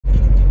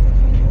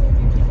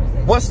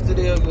What's the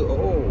deal?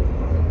 Oh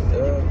my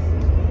God.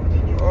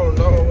 Oh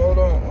no, hold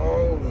on.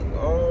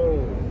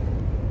 Oh.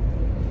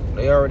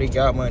 They already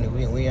got money.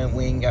 We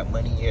ain't got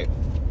money yet.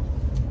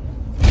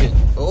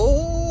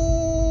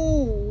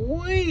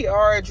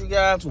 Alright, you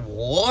guys,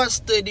 what's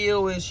the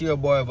deal? It's your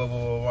boy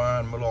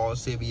Malone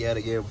City yet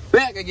again.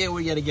 Back again,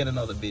 we gotta get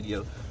another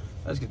video.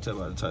 Let's get to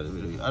about the title of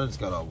the video. I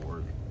just got off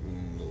work. A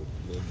little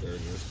dirty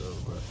and stuff,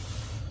 but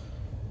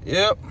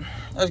yep.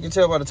 As you can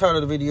tell by the title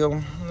of the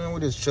video, we're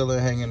just chilling,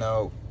 hanging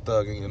out,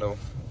 thugging, you know.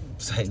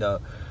 Say no.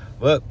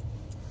 But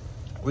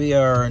we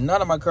are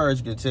not in my car, as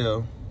you can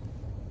tell.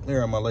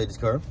 We're in my lady's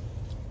car.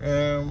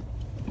 I'm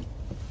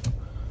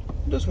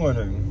just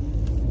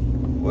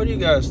wondering, what do you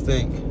guys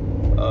think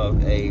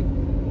of I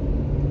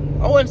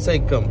wouldn't say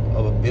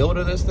of a build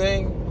of this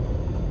thing.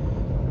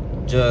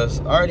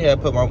 Just, I already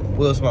had put my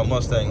wheels of my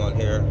Mustang on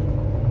here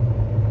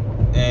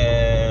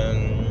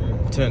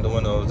and tinted the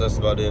windows, that's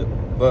about it.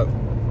 But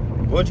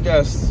what you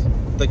guys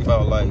think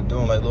about like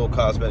doing like little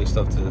cosmetic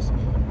stuff to this?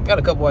 Got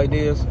a couple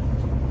ideas,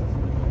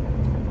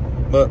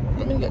 but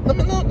let me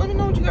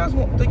know what you guys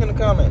think in the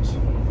comments.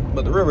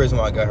 But the real reason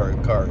why I got her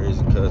car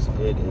is because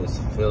it is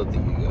filthy,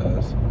 you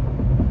guys.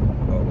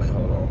 Oh wait,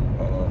 hold on.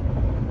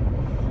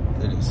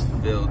 It is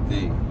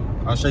filthy.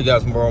 I'll show you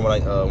guys more when I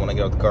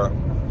get out the car.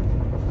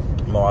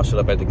 More I'll shut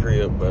up at the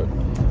crib, but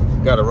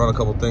gotta run a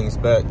couple things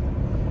back.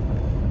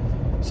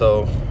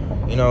 So,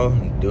 you know,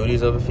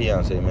 duties of a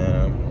fiance,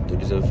 man.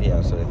 Duties of a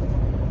fiance.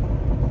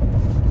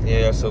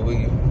 Yeah, so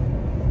we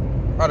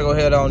about to go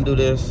ahead on and do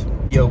this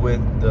video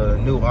with the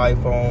new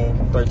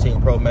iPhone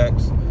 13 Pro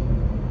Max.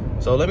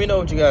 So let me know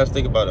what you guys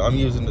think about it. I'm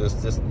using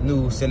this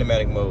new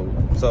cinematic mode.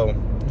 So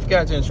if you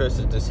guys are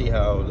interested to see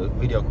how the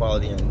video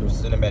quality in the new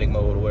cinematic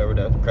mode or whatever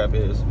that crap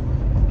is,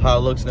 how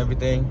it looks and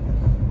everything,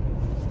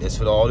 it's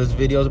what all this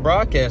video is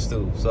broadcast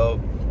through.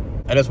 So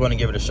I just want to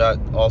give it a shot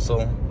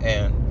also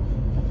and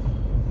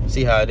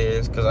see how it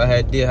is, because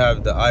I did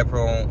have the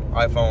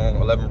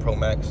iPhone 11 Pro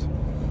Max,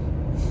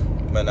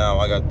 but now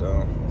I got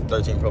the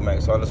 13 Pro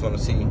Max. So I just want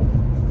to see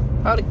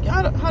how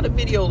the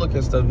video look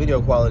and stuff,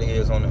 video quality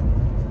is on it.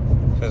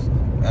 Since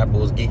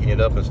Apple is geeking it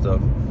up and stuff.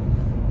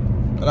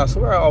 And I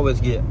swear I always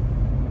get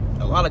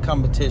a lot of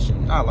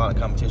competition. Not a lot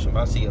of competition, but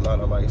I see a lot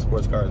of like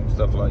sports cars and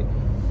stuff like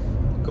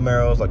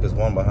Camaros, like there's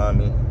one behind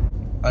me.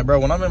 Like, bro,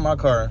 when I'm in my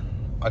car,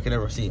 I can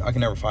never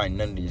find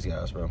none of these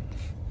guys, bro.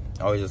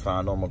 I always just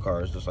find normal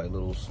cars, just like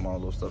small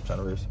little stuff trying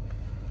to race.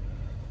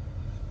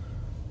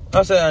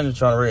 I say I'm just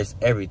trying to race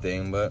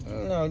everything, but you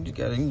know, you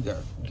gotta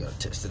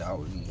test it out.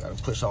 You gotta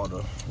push all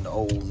the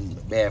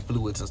old bad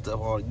fluids and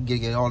stuff. You gotta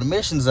get all the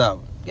emissions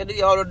out. You gotta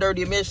get all the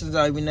dirty emissions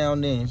out every now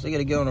and then. So you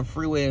gotta get on the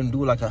freeway and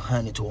do like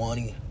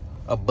 120,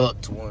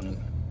 $120.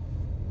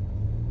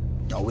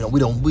 No, we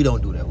don't do that. We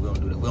don't do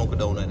that. We don't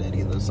condone that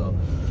either. So,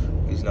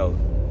 you know,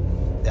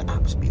 the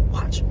ops be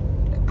watching.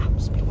 The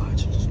ops be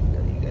watching. So you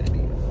gotta be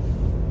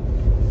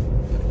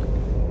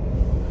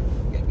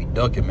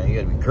ducking, man.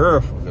 You gotta be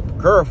careful. You gotta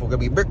be careful. You gotta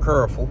be a bit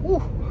careful.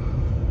 Whew.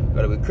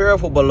 Gotta be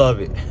careful,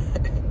 beloved.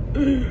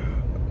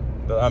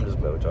 But I'm just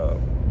playing with y'all.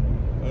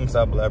 I'm gonna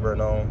stop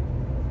blabbering on.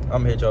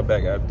 I'm gonna hit y'all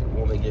back after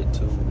when we get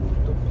to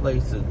the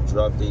place to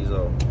drop these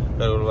off.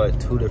 Gotta go to like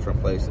 2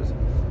 different places.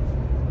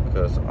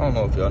 Because I don't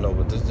know if y'all know,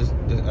 but this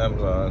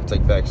Amazon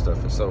take back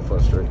stuff is so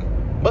frustrating.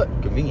 But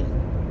convenient.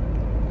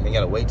 You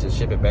gotta wait to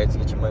ship it back to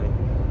get your money.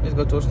 Just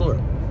go to a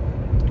store.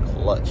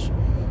 Clutch.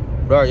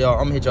 But alright, y'all,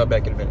 I'm gonna hit y'all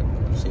back in a minute.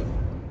 See you.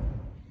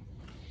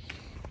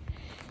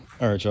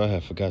 Alright, y'all, I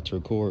forgot to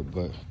record,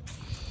 but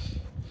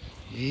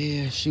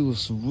yeah, she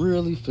was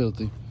really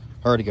filthy.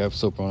 I already got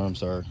soap on her, I'm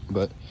sorry,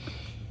 but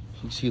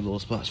you see little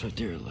spots right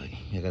there, like,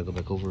 I gotta go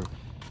back over it.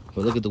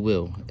 But look at the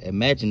wheel.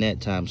 Imagine that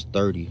times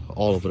 30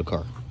 all over the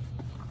car.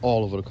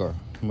 All over the car.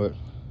 But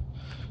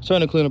it's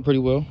starting to clean up pretty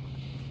well.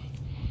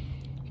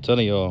 I'm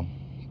telling y'all,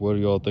 what do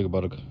y'all think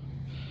about a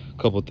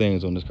couple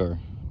things on this car?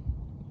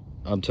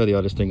 I'm telling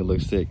y'all, this thing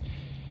looks sick.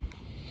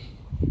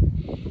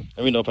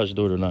 Let me know if I should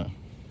do it or not.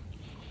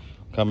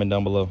 Comment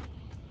down below.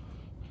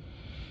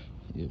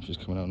 Yeah, it's just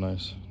coming out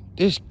nice.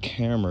 This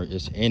camera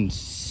is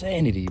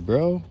insanity,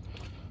 bro.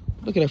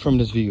 Look at that from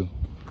this view.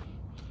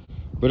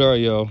 But all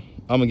right, y'all,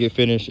 I'm gonna get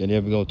finished and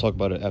then we're gonna talk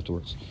about it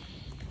afterwards.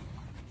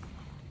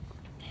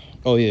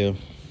 Oh yeah,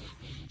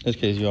 in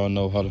case y'all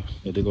know how to,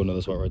 yeah, they go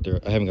another spot right there.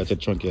 I haven't got to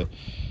the trunk yet,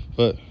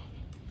 but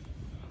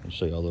I'll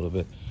show y'all a little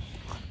bit.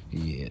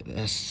 Yeah,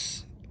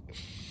 that's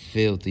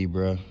filthy,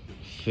 bro,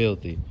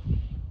 filthy.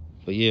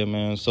 But yeah,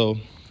 man, so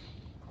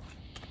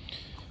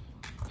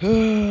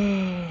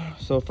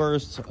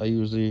first I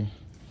usually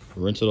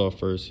rinse it off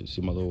first. You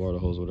see my little water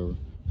hose or whatever.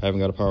 I haven't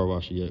got a power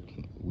washer yet.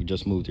 We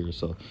just moved here,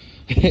 so.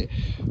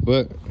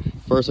 But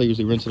first I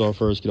usually rinse it off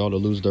first, get all the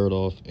loose dirt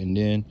off, and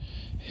then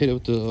hit it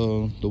with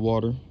the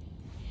water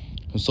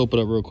and soap it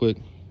up real quick.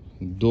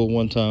 Do it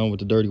one time with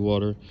the dirty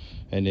water,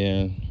 and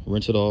then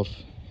rinse it off,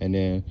 and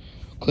then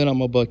clean out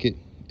my bucket,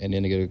 and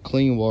then get a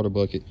clean water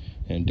bucket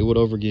and do it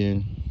over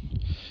again.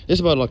 It's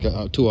about like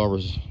a 2 hour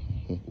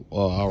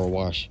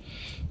wash,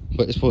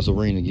 but it's supposed to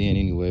rain again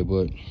anyway.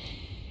 But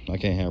I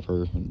can't have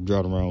her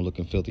driving around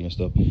looking filthy and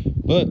stuff.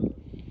 But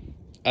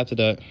after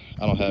that,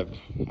 I don't have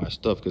my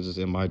stuff because it's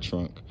in my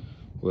trunk.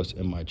 What's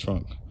in my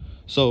trunk?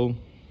 So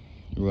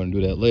we're gonna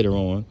do that later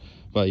on.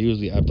 But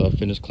usually after I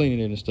finish cleaning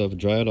it and stuff,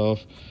 dry it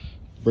off,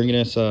 bring it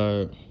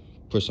inside,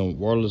 put some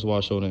waterless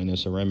wash on it, and then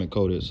ceramic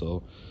coat it,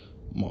 so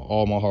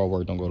all my hard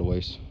work don't go to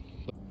waste.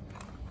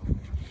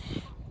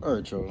 All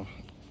right, y'all.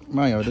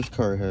 Mind y'all, this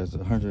car has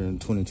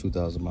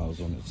 122,000 miles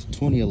on it. It's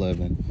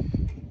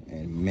 2011,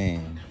 and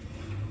man,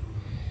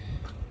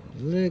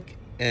 look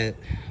at,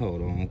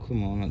 hold on,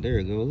 come on, there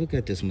we go. Look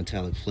at this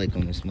metallic flake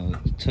on this mug.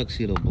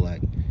 Tuxedo black.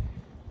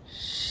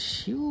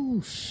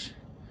 Shoosh.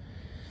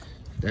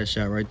 That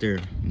shot right there,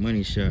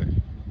 money shot.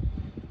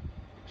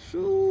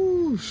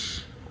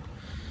 Shoosh.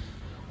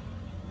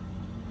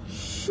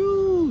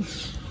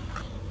 Shoosh.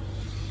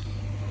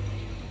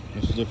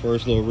 This is the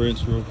first little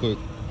rinse real quick.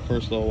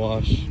 First little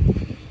wash.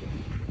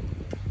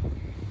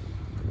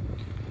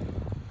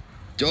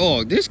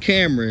 Dog, this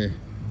camera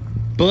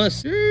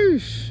bust.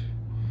 Sheesh.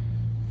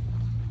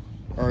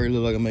 Already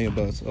look like $1 million.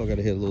 Oh, I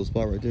gotta hit a little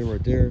spot right there,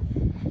 right there.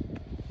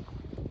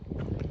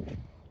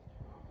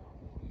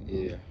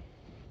 Yeah.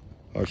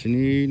 All you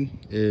need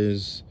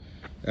is,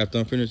 after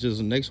I'm finished this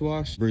next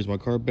wash, brings my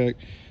car back,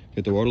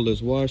 get the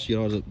waterless wash, get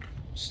all the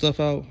stuff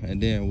out,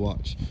 and then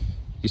watch.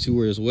 You see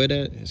where it's wet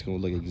at? It's gonna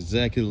look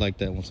exactly like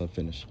that once I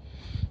finish.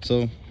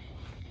 So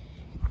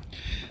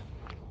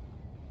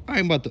I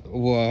ain't about to,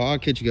 well, I'll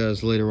catch you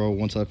guys later on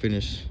once I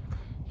finish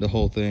the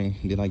whole thing.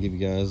 Then I'll give you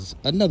guys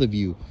another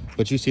view,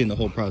 but you're seeing the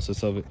whole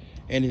process of it.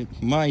 And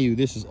mind you,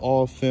 this is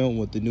all filmed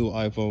with the new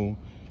iPhone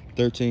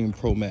 13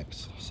 Pro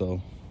Max.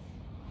 So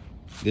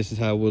this is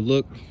how it would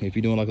look if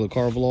you're doing like little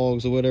car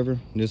vlogs or whatever.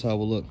 This is how it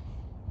would look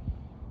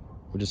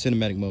with the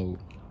cinematic mode.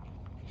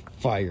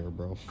 Fire,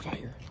 bro,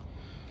 fire.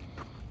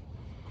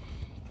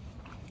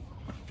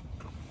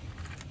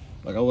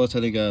 Like I was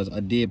telling you guys, I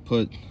did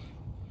put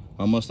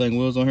my Mustang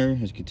wheels on here,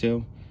 as you can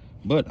tell,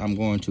 but I'm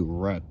going to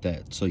wrap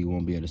that so you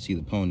won't be able to see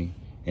the pony,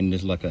 and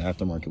it's like an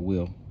aftermarket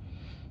wheel.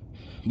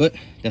 But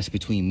that's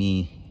between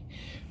me.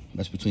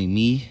 That's between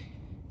me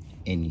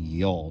and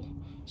y'all.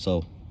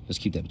 So let's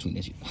keep that between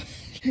us.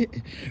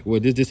 Well,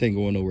 this ain't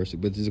going nowhere,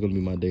 but this is gonna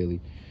be my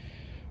daily.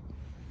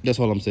 That's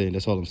all I'm saying.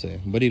 That's all I'm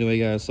saying. But anyway,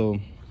 guys, so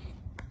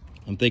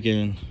I'm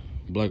thinking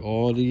black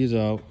all these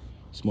out,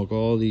 smoke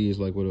all these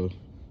like with a,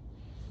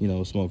 you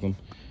know, smoke them,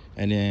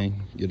 and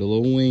then get a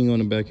little wing on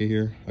the back of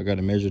here. I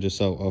gotta measure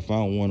this out. I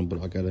found one,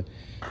 but I gotta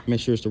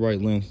make sure it's the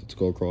right length to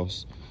go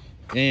across,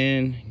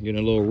 and get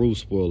a little roof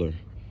spoiler.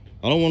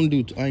 I don't want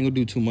to do, I ain't gonna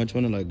do too much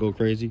on it, like go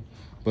crazy,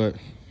 but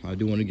I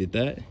do want to get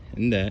that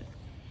and that,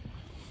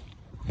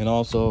 and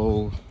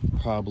also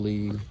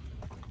probably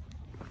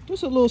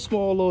just a little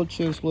small little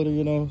chin splitter,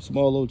 you know,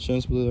 small little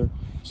chin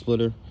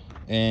splitter,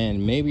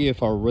 and maybe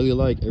if I really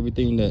like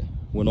everything that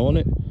went on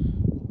it,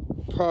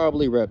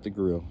 probably wrap the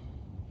grill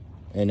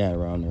and that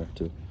around there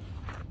too,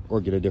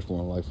 or get a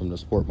different one like from the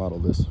sport model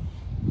list.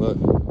 But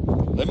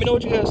let me know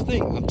what you guys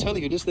think. I'm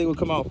telling you, this thing will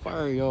come out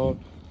fire, y'all,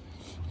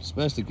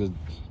 especially because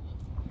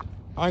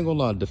I ain't gonna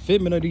lie, the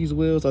fitment of these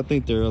wheels, I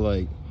think they're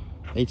like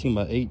 18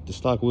 by 8. The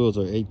stock wheels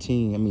are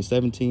 17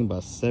 by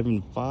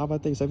 7.5, I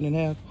think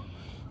 7.5.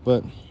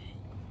 But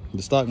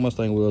the stock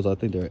Mustang wheels, I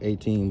think they're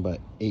 18 by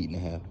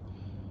 8.5.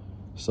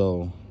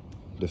 So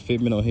the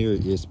fitment on here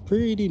is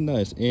pretty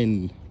nice,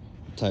 and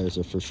tires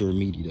are for sure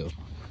meaty though.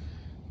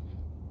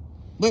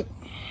 But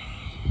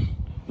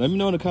let me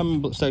know in the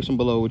comment section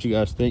below what you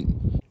guys think.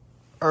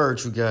 All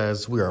right, you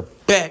guys, we are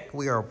back.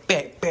 We are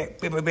back.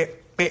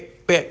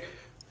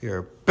 We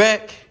are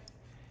back,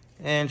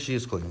 and she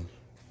is clean.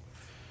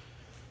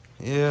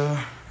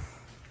 Yeah.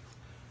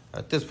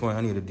 At this point,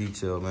 I need a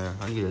detail, man.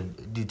 I need a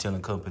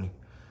detailing company.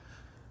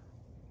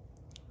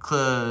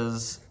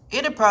 Cause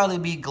it'll probably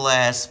be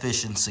glass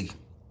efficiency.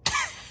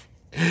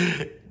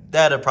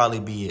 That'll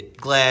probably be it.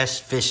 Glass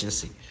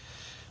efficiency.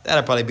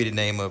 That'll probably be the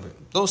name of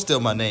it. Don't steal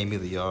my name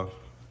either, y'all.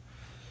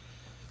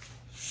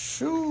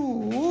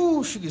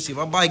 Shoo, you can see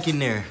my bike in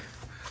there.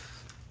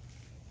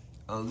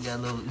 Oh, we got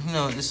a little, you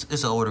know,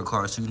 it's an older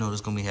car, so you know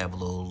it's gonna be have a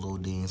little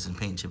dings and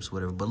paint chips,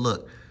 whatever. But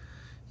look,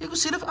 you can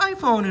see the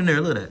iPhone in there.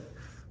 Look at that,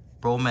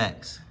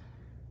 ProMax.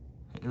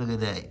 Look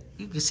at that.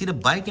 You can see the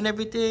bike and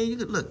everything. You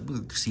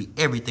can see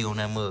everything on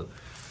that mug.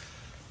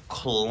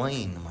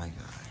 Clean, my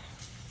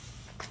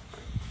guy.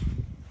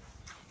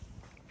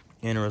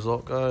 End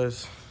result,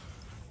 guys.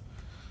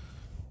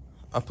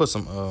 I put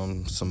some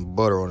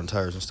butter on the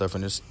tires and stuff,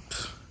 and this,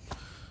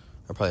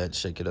 I probably had to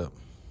shake it up.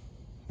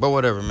 But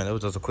whatever, man. It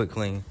was just a quick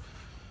clean.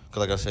 Cause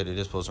like I said, it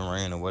is supposed to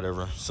rain or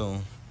whatever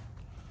soon.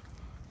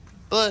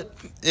 But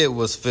it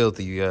was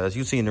filthy, you guys.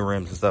 You seen the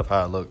rims and stuff,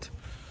 how it looked.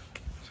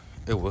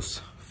 It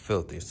was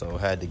filthy, so I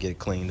had to get it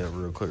cleaned up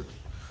real quick.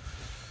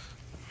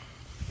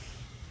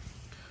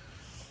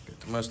 Get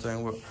the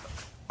Mustang whip.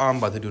 I'm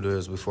about to do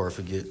this before I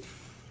forget.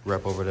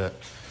 Wrap over that.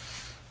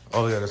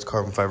 All I got is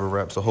carbon fiber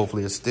wrap, so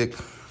hopefully it stick.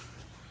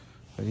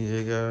 But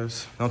yeah,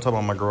 guys. Don't talk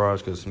about my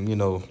garage, cause you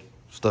know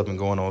stuff been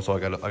going on, so I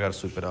gotta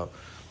sweep it out.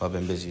 I've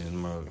been busy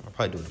tomorrow. I'll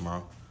probably do it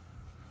tomorrow.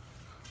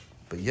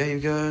 But yeah, you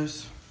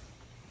guys,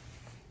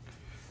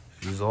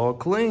 she's all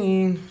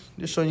clean.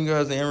 Just showing you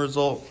guys the end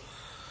result,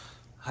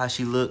 how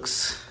she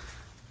looks.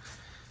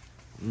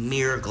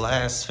 Near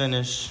glass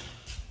finish.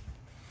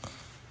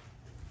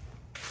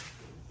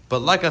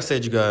 But like I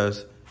said, you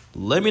guys,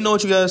 let me know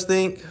what you guys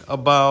think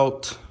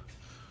about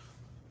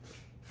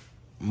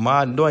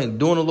my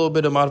doing a little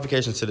bit of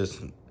modifications to this.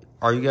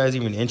 Are you guys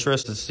even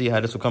interested to see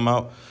how this will come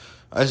out?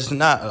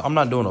 I'm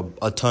not doing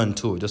a ton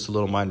to it, just a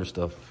little minor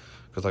stuff.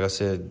 Because like I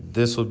said,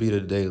 this will be the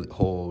daily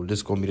whole. This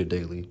is gonna be the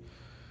daily.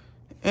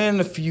 In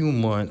a few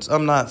months,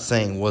 I'm not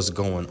saying what's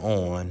going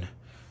on.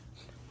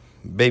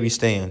 Baby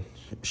Stan,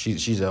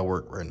 she's at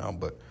work right now,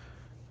 but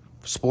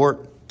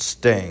Sport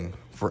staying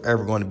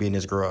forever going to be in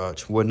this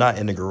garage. Well, not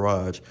in the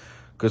garage,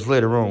 because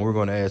later on we're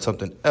going to add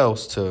something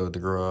else to the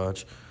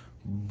garage.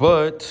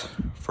 But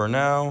for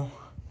now,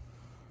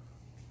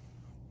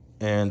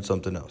 and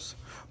something else.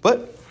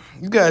 But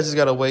you guys just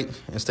gotta wait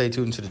and stay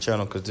tuned to the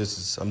channel, because this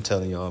is, I'm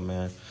telling y'all,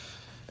 man,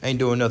 ain't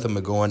doing nothing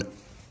but going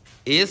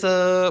is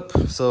up.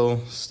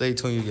 So stay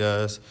tuned, you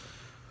guys.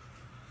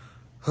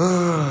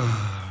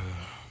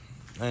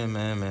 Hey,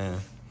 man.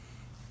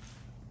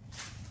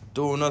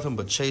 Doing nothing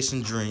but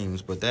chasing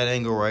dreams. But that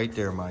angle right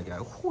there, my guy.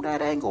 Ooh,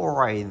 that angle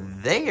right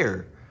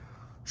there.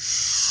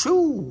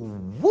 Shoo,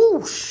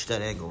 whoosh.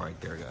 That angle right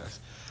there, guys.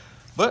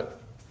 But,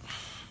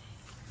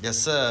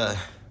 yes, all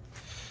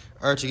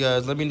right, you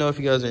guys. Let me know if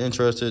you guys are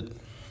interested.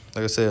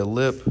 Like I said,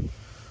 lip.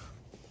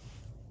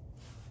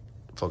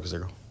 Focus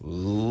there.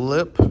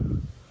 Lip,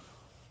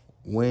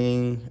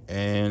 wing,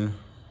 and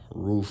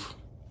roof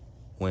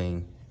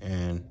wing.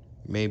 And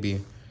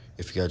maybe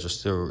if you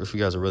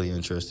guys are really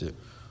interested,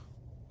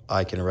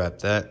 I can wrap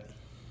that.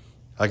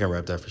 I can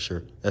wrap that for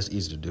sure. That's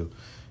easy to do.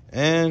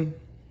 And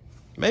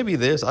maybe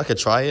this, I could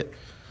try it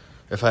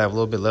if I have a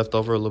little bit left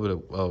over, a little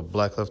bit of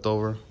black left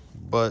over.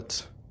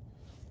 But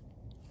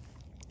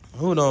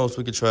who knows?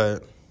 We could try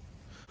it.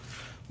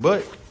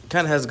 But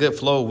kind of has good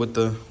flow with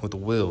the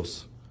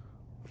wheels.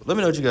 Let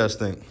me know what you guys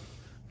think.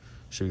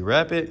 Should we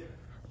wrap it?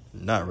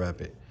 Not wrap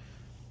it.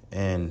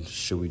 And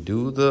should we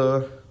do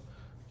the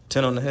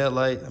tint on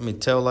the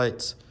tail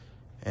lights,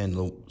 and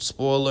the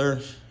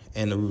spoiler,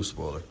 and the roof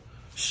spoiler?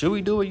 Should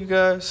we do it, you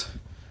guys?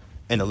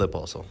 And the lip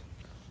also.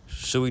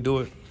 Should we do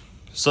it?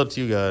 It's up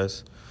to you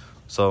guys.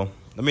 So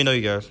let me know,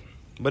 you guys.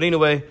 But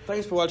anyway,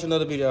 thanks for watching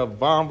another video of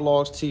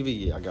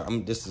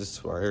VonSquad. This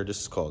is right here.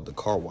 This is called the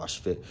car wash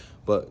fit.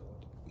 But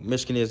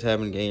Michigan is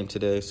having a game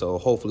today, so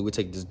hopefully we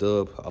take this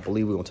dub. I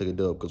believe we're gonna take a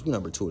dub because we're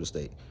number 2 in the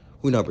state.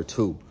 We number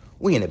 2.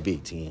 We in a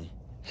big team.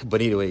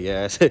 But anyway,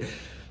 guys,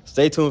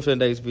 stay tuned for the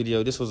next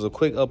video. This was a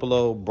quick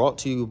upload brought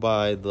to you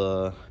by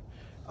the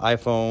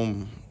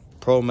iPhone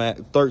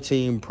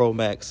 13 Pro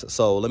Max.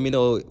 So let me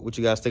know what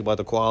you guys think about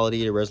the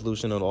quality, the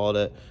resolution, and all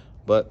that.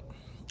 But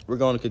we're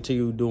going to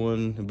continue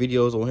doing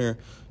videos on here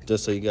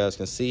just so you guys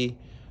can see.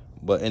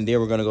 And then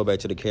we're going to go back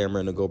to the camera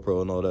and the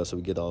GoPro and all that, so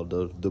we get all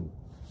the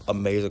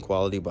amazing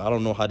quality. But I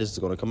don't know how this is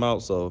going to come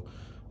out, so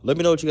let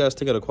me know what you guys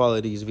think of the quality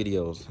of these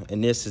videos.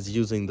 And this is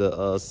using the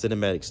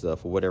cinematic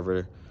stuff or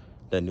whatever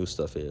that new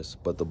stuff is.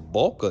 But the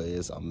bokeh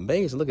is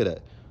amazing. Look at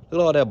that.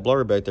 Look at all that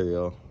blur back there,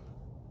 y'all.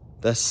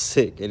 That's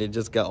sick. And it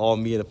just got all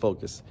me in the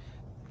focus.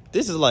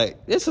 This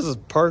is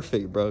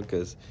perfect, bro,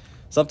 because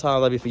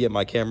sometimes I be forgetting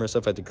my camera and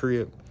stuff at the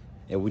crib,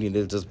 and we need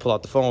to just pull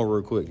out the phone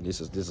real quick.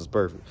 This is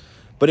perfect.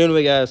 But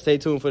anyway, guys, stay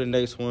tuned for the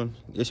next one.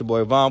 It's your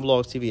boy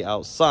VonVlogsTV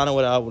out, signing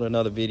with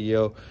another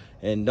video.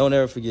 And don't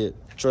ever forget,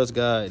 trust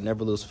God,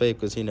 never lose faith,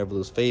 because he never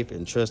lose faith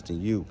and trust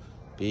in you.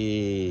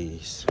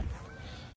 Peace.